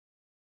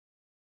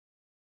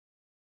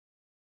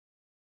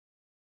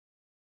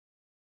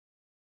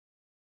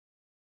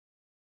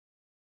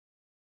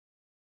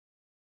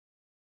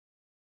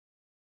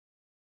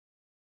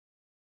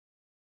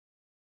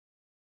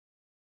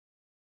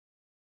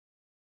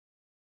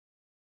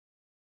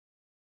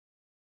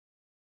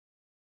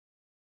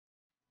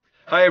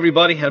Hi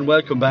everybody and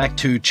welcome back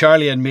to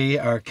Charlie and me,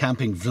 our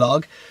camping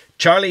vlog.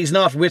 Charlie's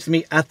not with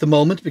me at the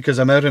moment because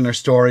I'm out in our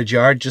storage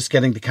yard just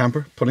getting the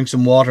camper, putting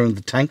some water in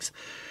the tanks.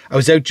 I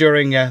was out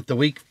during the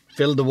week,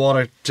 filled the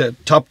water,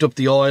 topped up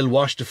the oil,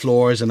 washed the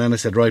floors, and then I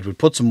said, right, we'll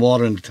put some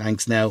water in the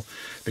tanks now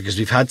because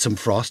we've had some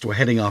frost. We're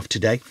heading off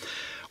today.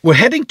 We're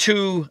heading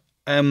to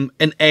an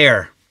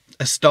Aire,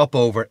 a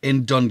stopover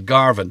in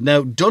Dungarvan.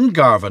 Now,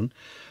 Dungarvan,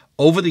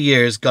 over the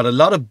years, got a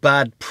lot of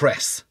bad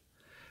press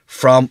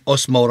from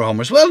us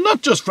motorhomes. Well,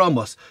 not just from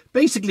us.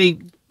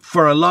 Basically,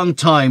 for a long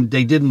time,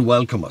 they didn't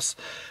welcome us.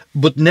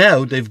 But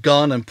now they've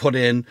gone and put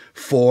in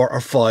 4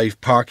 or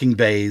 5 parking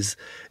bays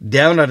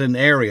down at an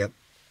area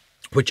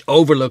which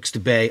overlooks the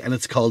bay, and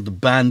it's called the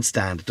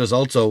bandstand. There's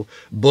also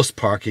bus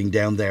parking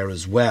down there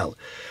as well.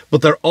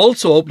 But they're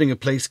also opening a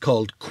place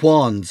called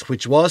Quan's,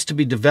 which was to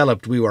be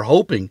developed, we were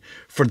hoping,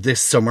 for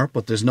this summer,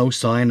 but there's no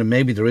sign, and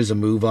maybe there is a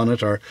move on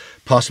it, or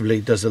possibly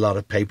there's a lot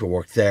of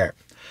paperwork there.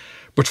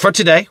 But for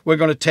today, we're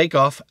going to take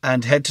off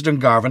and head to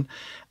Dungarvan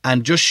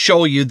and just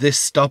show you this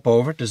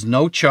stopover. There's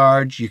no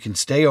charge. You can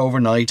stay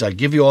overnight. I'll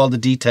give you all the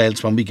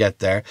details when we get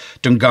there.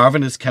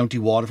 Dungarvan is County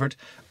Waterford,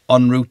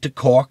 en route to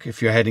Cork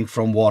if you're heading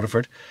from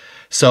Waterford.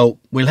 So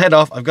we'll head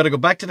off. I've got to go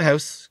back to the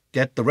house,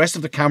 get the rest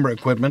of the camera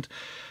equipment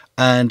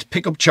and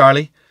pick up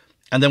Charlie.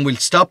 And then we'll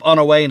stop on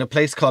our way in a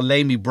place called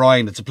Lamey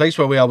Bryan. It's a place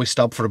where we always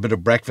stop for a bit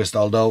of breakfast,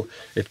 although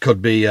it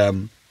could be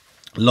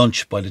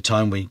lunch by the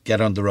time we get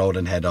on the road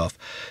and head off.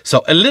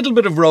 So a little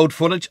bit of road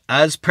footage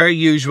as per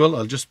usual.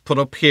 I'll just put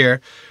up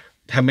here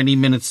how many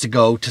minutes to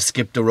go to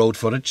skip the road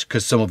footage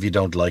because some of you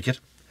don't like it.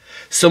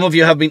 Some of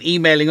you have been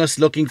emailing us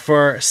looking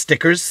for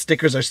stickers.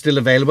 Stickers are still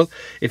available.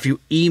 If you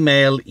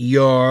email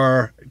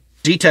your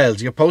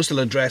details, your postal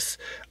address,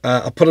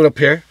 I'll put it up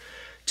here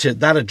to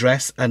that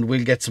address and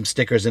we'll get some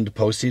stickers in the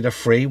post. They're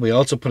free. We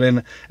also put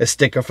in a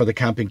sticker for the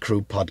Camping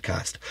Crew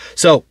podcast.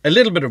 So a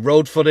little bit of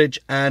road footage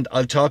and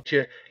I'll talk to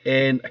you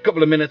in a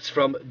couple of minutes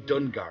from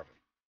Dungarvan.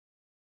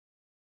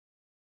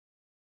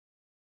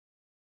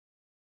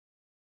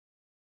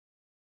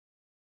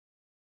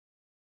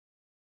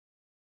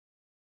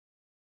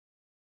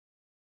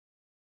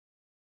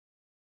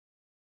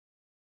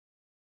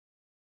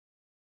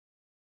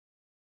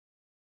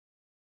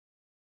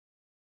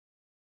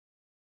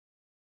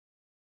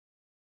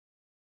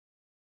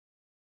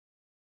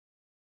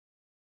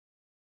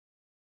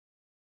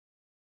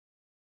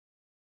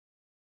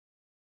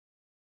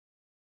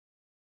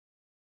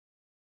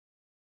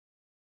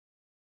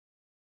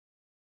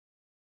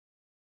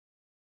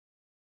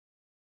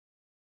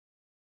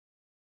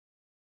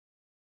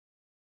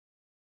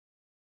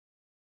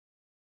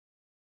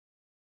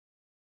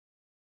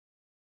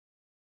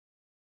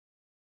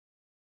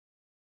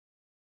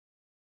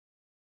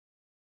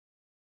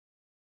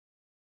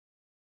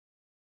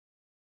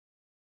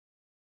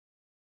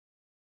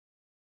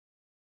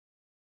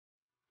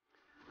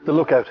 The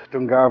Lookout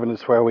Dungarvan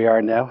is where we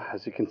are now.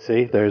 As you can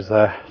see, there's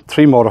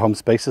 3 motorhome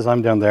spaces.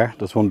 I'm down there.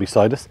 There's one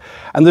beside us.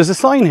 And there's a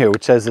sign here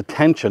which says,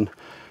 attention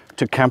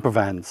to camper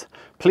vans.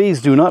 Please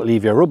do not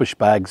leave your rubbish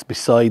bags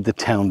beside the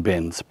town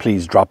bins.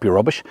 Please drop your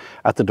rubbish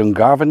at the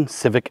Dungarvan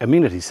Civic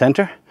Amenity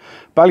Centre,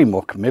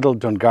 Ballymuck, Middle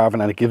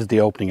Dungarvan, and it gives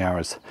the opening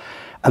hours.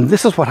 And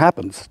this is what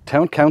happens.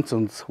 Town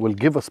councils will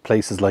give us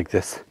places like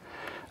this.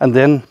 And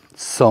then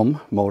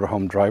some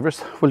motorhome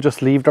drivers will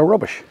just leave their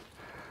rubbish.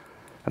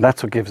 And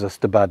that's what gives us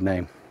the bad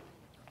name.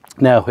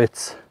 Now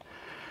it's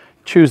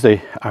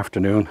Tuesday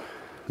afternoon,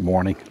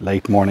 morning,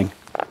 late morning,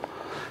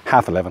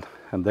 11:30,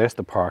 and there's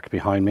the park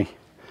behind me.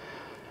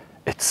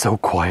 It's so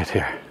quiet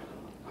here.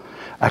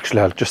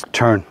 Actually, I'll just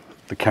turn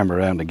the camera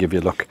around and give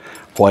you a look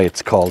why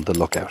it's called the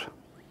Lookout.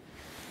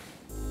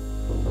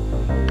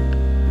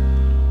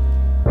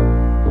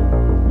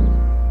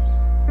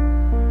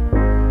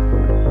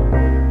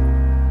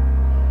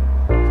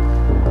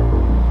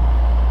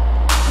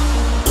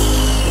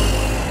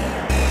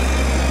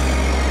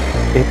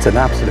 It's an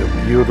absolute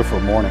beautiful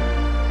morning.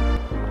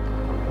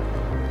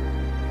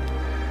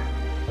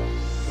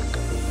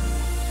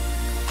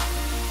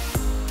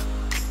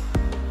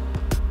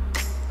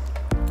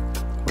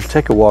 We'll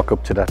take a walk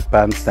up to that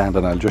bandstand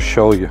and I'll just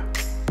show you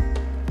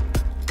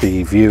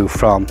the view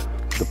from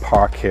the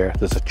park here.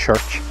 There's a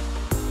church.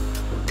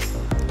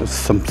 There's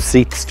some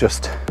seats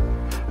just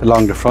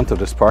along the front of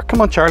this park.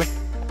 Come on, Charlie.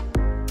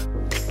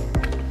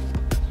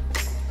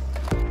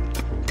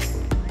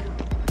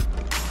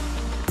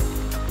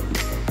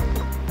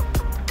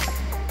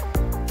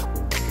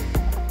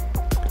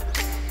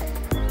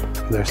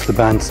 There's the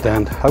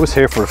bandstand. I was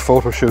here for a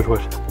photo shoot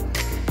with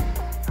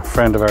a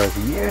friend of ours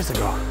years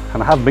ago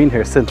and I haven't been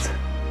here since.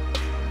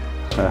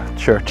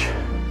 Church.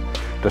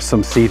 There's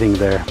some seating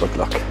there, but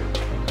look.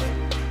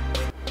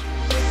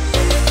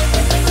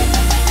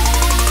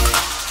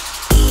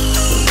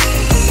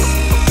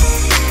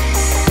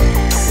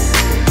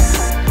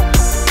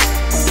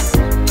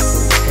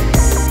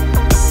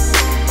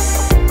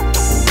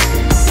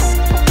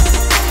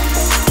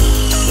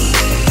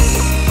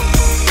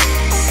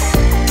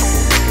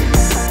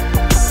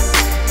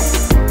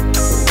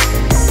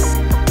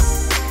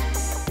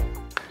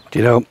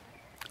 You know,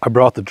 I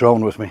brought the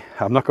drone with me.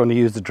 I'm not going to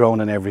use the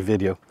drone in every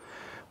video,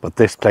 but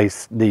this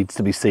place needs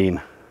to be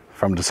seen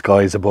from the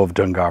skies above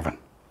Dungarvan.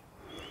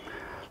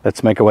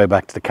 Let's make our way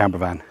back to the camper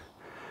van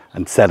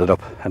and set it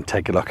up and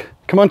take a look.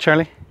 Come on,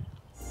 Charlie,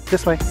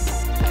 this way.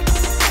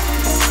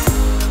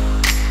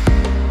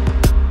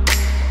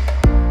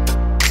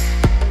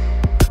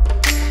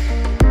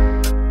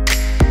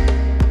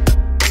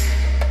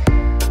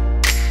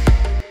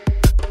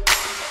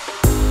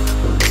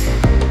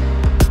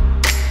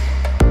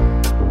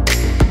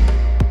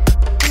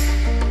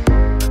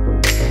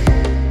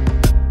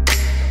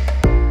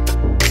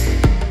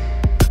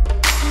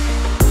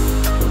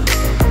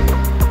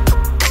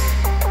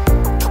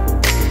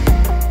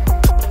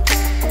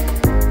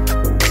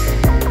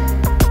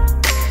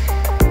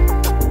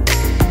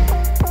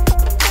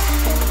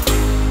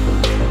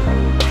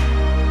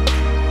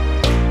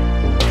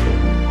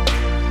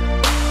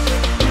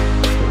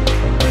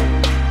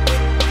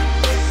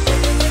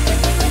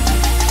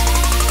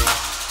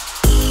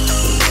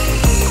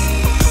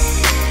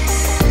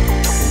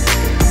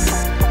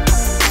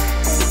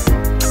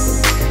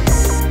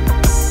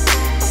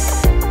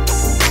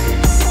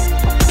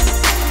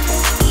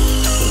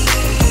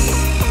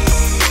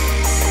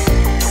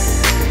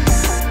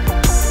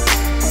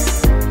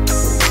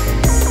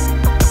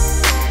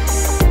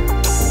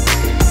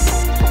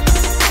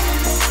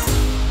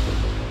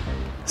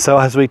 So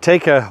as we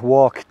take a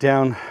walk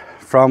down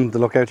from the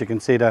lookout, you can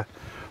see the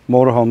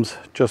motorhomes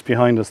just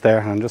behind us there.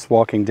 I'm just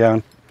walking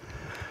down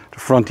the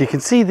front. You can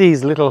see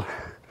these little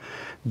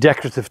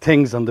decorative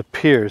things on the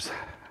piers.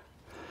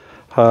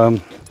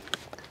 I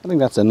think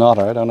that's an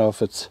otter. I don't know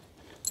if it's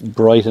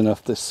bright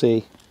enough to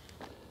see.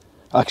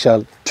 Actually,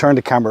 I'll turn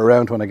the camera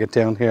around when I get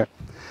down here.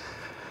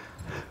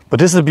 But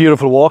this is a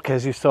beautiful walk,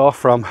 as you saw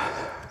from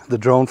the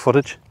drone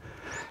footage.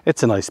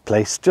 It's a nice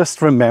place.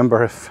 Just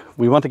remember, if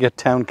we want to get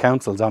town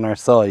councils on our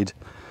side,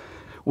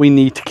 we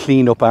need to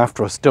clean up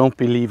after us. Don't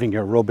be leaving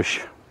your rubbish.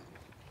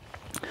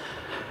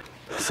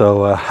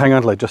 So hang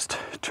on till I just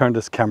turn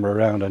this camera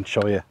around and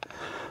show you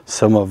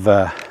some of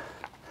the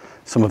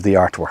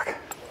artwork.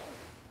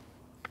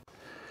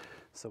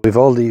 So we've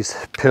all these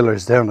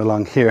pillars down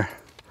along here,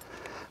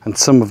 and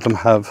some of them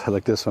have,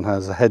 like this one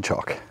has a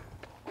hedgehog.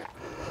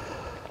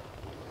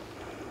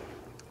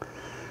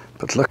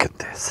 But look at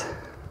this.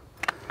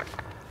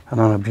 And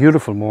on a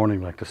beautiful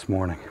morning like this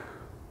morning,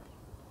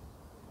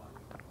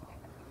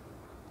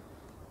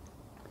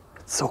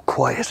 it's so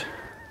quiet.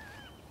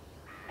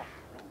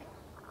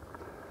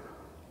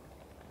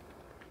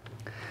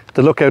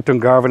 The Lookout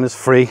Dungarvan is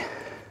free.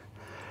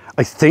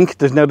 I think,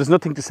 there's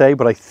nothing to say,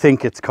 but I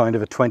think it's kind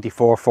of a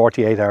 24,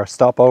 48 hour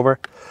stopover.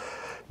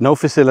 No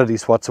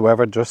facilities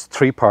whatsoever, just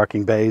 3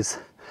 parking bays.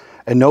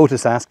 A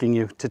notice asking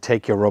you to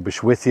take your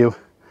rubbish with you.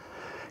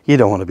 You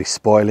don't want to be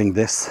spoiling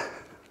this.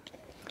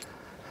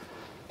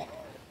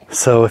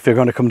 So if you're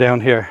going to come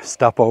down here,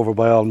 stop over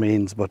by all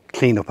means, but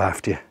clean up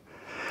after you.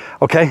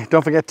 Okay,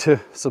 don't forget to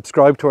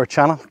subscribe to our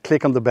channel,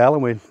 click on the bell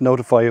and we'll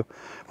notify you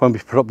when we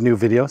put up new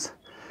videos.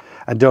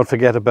 And don't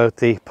forget about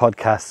the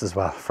podcast as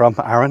well, from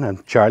Aaron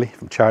and Charlie,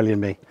 from Charlie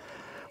and me.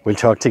 We'll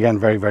talk to you again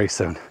very, very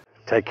soon.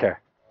 Take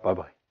care.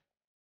 Bye-bye.